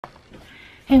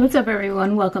Hey, what's up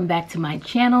everyone? Welcome back to my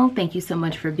channel. Thank you so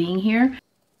much for being here.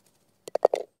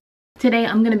 Today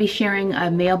I'm going to be sharing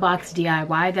a mailbox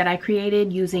DIY that I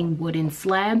created using wooden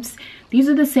slabs. These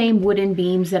are the same wooden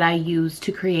beams that I used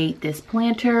to create this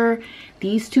planter,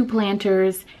 these two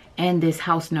planters, and this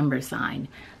house number sign.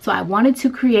 So I wanted to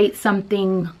create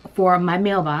something for my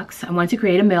mailbox. I wanted to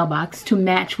create a mailbox to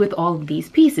match with all of these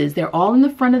pieces. They're all in the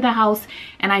front of the house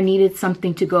and I needed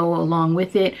something to go along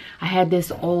with it. I had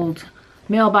this old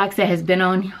mailbox that has been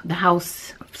on the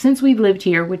house since we've lived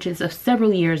here, which is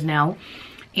several years now,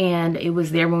 and it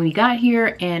was there when we got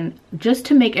here, and just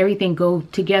to make everything go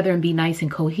together and be nice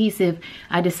and cohesive,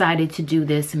 I decided to do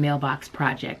this mailbox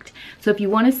project. So if you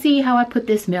want to see how I put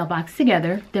this mailbox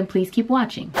together, then please keep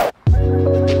watching.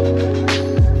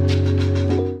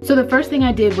 So the first thing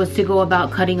I did was to go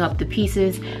about cutting up the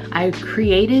pieces. I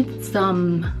created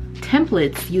some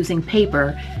templates using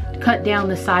paper, cut down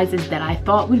the sizes that I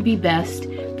thought would be best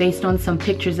based on some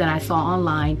pictures that I saw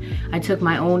online. I took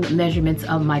my own measurements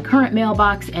of my current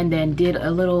mailbox and then did a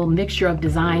little mixture of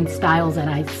design styles that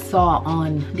I saw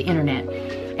on the internet.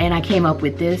 And I came up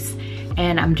with this,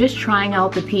 and I'm just trying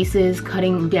out the pieces,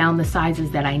 cutting down the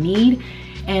sizes that I need.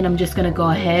 And I'm just gonna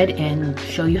go ahead and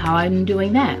show you how I'm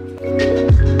doing that.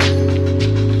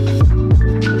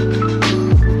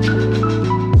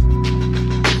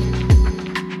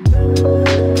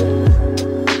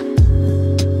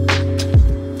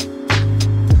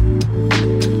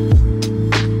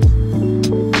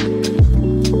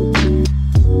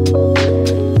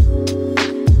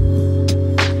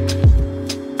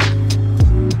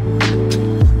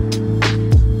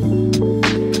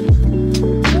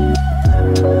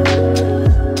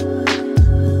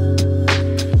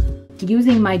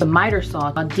 Using my miter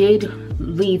saw, I did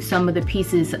leave some of the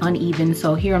pieces uneven,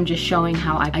 so here I'm just showing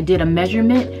how I did a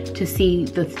measurement to see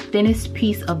the thinnest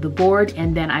piece of the board,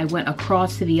 and then I went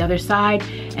across to the other side,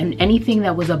 and anything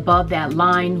that was above that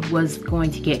line was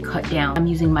going to get cut down. I'm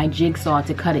using my jigsaw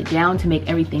to cut it down to make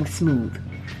everything smooth.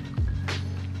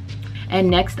 And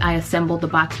next I assembled the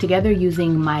box together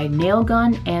using my nail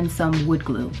gun and some wood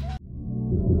glue.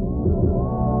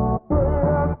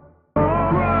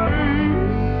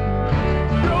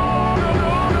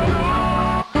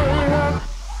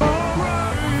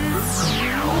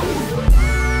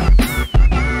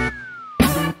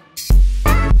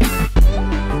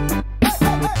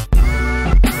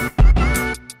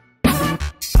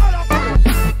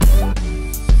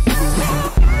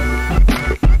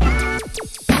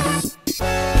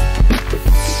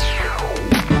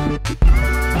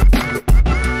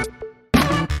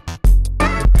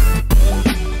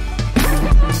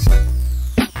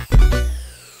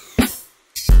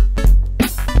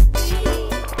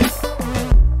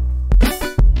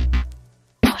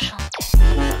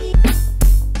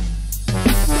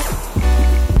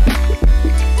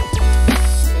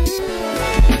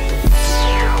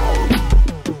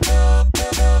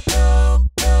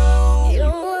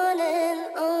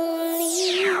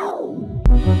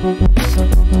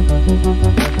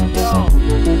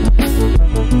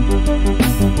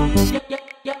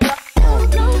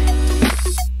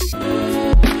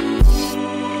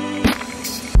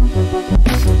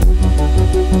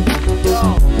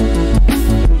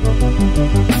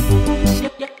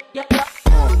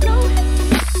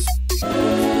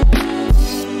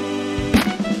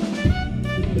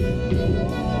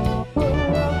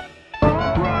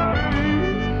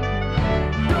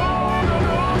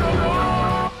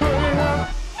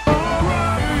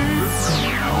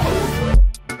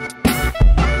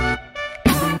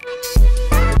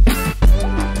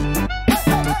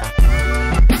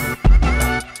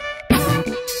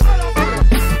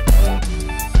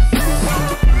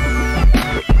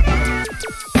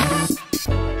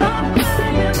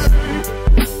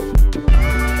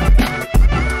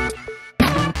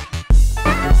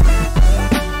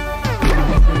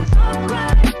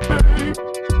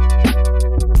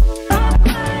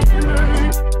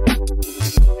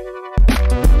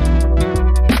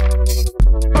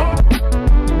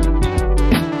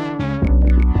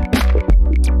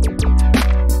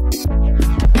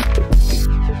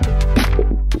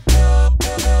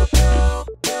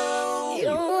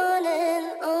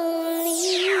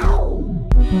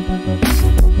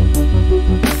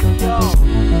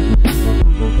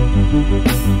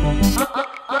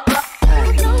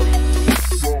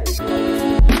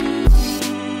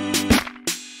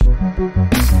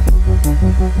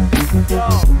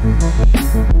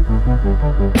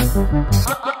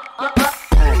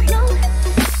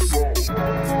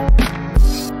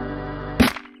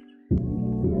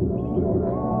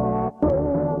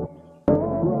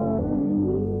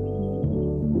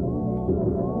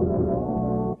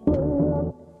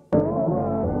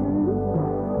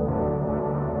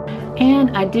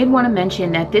 And I did want to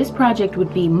mention that this project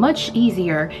would be much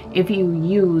easier if you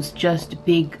use just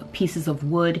big pieces of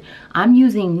wood. I'm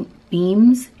using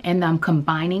beams and I'm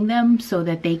combining them so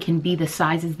that they can be the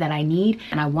sizes that I need,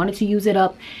 and I wanted to use it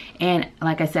up, and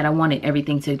like I said, I wanted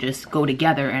everything to just go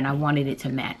together and I wanted it to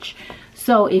match.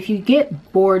 So if you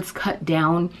get boards cut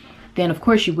down, then of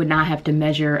course you would not have to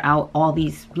measure out all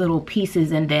these little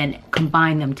pieces and then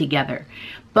combine them together.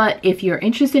 But if you're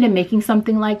interested in making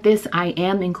something like this, I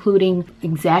am including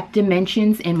exact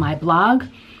dimensions in my blog,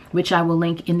 which I will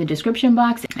link in the description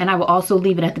box, and I will also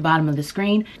leave it at the bottom of the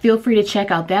screen. Feel free to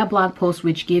check out that blog post,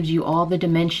 which gives you all the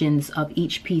dimensions of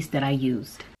each piece that I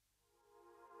used.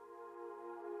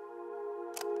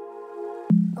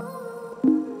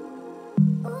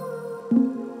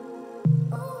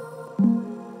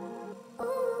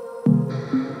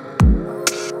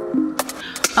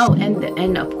 Oh,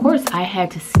 and of course I had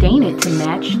to stain it to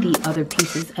match the other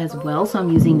pieces as well. So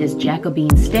I'm using this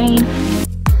Jacobin stain.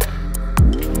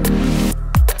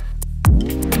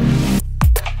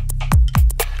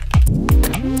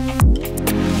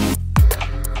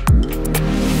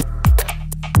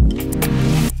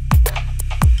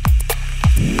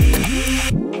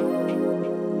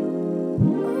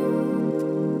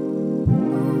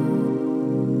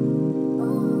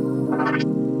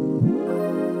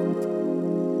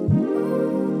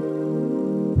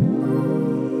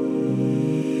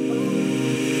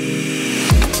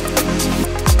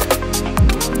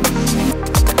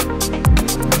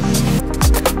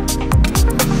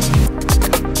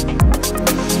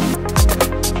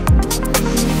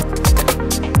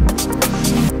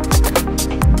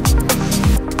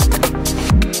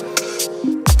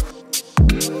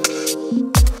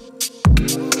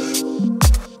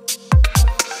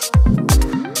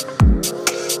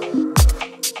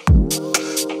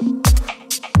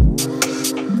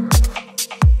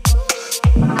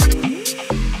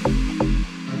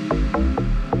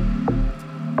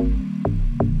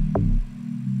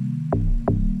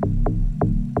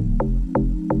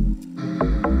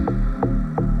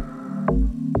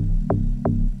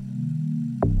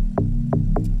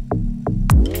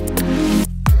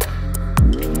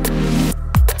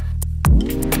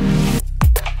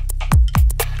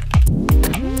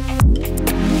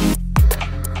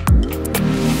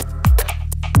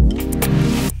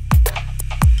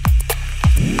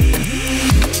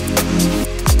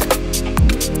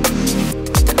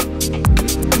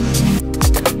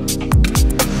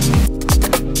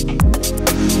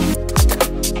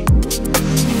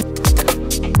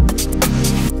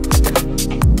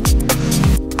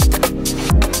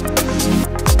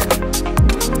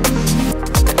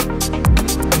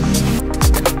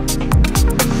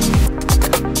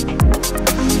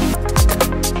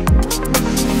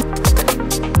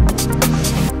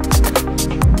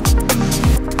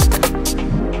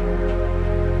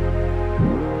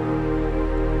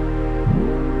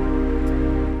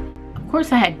 Of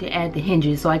course I had to add the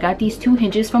hinges, so I got these 2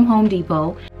 hinges from Home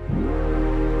Depot.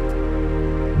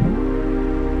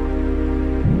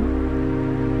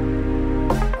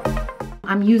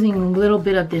 I'm using a little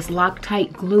bit of this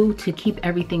Loctite glue to keep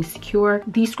everything secure.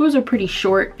 These screws are pretty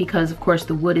short because of course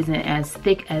the wood isn't as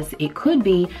thick as it could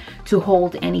be to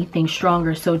hold anything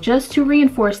stronger. So just to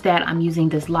reinforce that, I'm using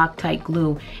this Loctite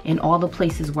glue in all the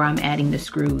places where I'm adding the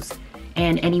screws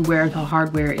and anywhere the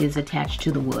hardware is attached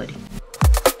to the wood.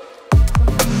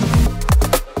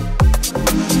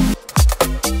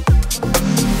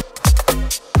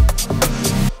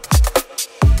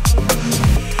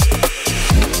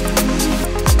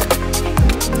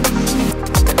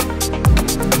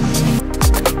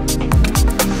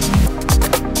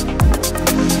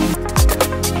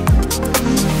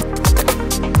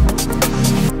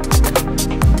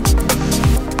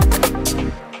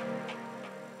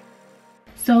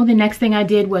 So the next thing I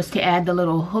did was to add the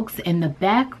little hooks in the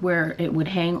back where it would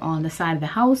hang on the side of the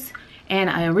house. And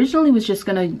I originally was just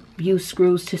gonna use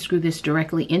screws to screw this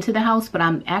directly into the house, but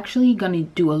I'm actually gonna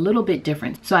do a little bit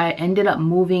different. So I ended up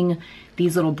moving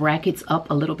these little brackets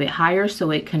up a little bit higher so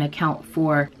it can account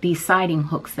for these siding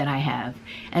hooks that I have.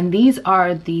 And these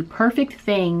are the perfect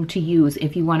thing to use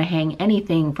if you want to hang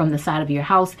anything from the side of your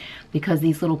house, because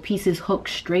these little pieces hook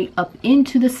straight up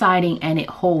into the siding and it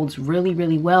holds really,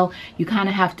 really well. You kind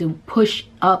of have to push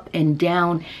up and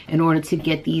down in order to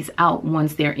get these out.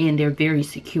 Once they're in, they're very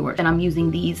secure. And I'm using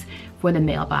these for the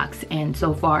mailbox, and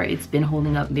so far it's been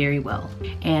holding up very well.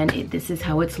 And this is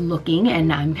how it's looking,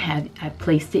 and I've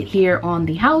placed it here on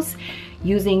the house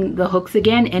using the hooks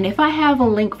again. And if I have a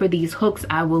link for these hooks,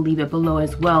 I will leave it below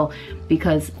as well,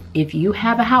 because if you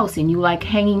have a house and you like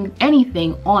hanging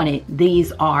anything on it,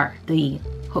 these are the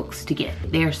hooks to get.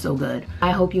 They're so good.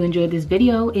 I hope you enjoyed this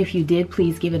video. If you did,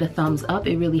 please give it a thumbs up.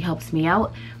 It really helps me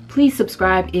out. Please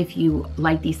subscribe if you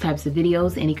like these types of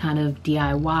videos, any kind of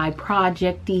DIY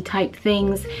project-y type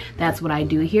things. That's what I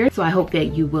do here. So I hope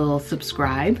that you will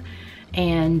subscribe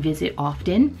and visit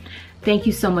often. Thank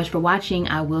you so much for watching.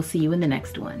 I will see you in the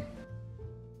next one.